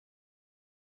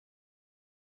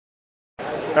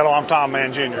Hello, I'm Tom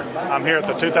Mann Jr. I'm here at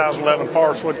the 2011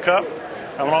 Parkswood Cup.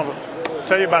 I want to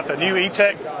tell you about the new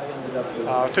E-TEC,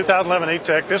 2011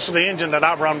 E-TEC. This is the engine that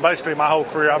I've run basically my whole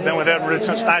career. I've been with Evinrude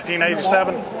since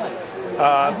 1987.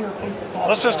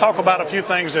 Let's just talk about a few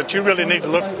things that you really need to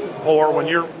look for when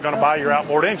you're going to buy your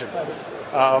outboard engine.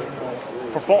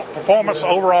 Performance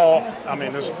overall, I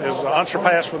mean, is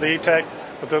unsurpassed with the E-TEC,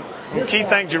 but the key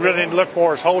things you really need to look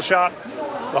for is hole shot.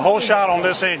 The hole shot on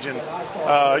this engine,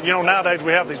 nowadays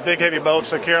we have these big heavy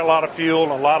boats that carry a lot of fuel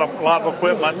and a lot of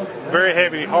equipment, very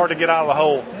heavy, hard to get out of the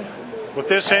hole. But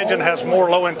this engine has more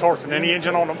low-end torque than any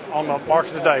engine on the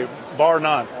market today, bar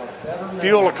none.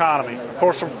 Fuel economy, of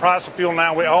course, the price of fuel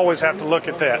now, we always have to look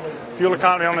at that. Fuel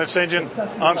economy on this engine,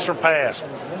 unsurpassed.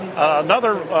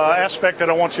 Another aspect that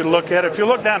I want you to look at, if you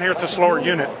look down here at this lower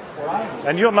unit,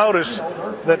 and you'll notice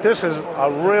that this is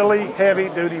a really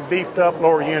heavy-duty, beefed-up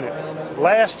lower unit.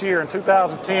 Last year in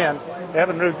 2010,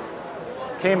 Evinrude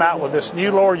came out with this new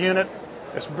lower unit.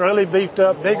 It's really beefed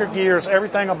up, bigger gears.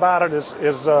 Everything about it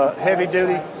is heavy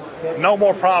duty. No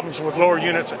more problems with lower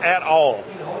units at all.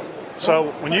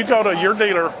 So when you go to your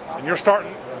dealer and you're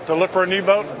starting to look for a new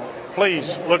boat,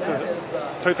 please look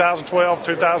at 2012,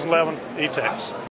 2011 E-TECs.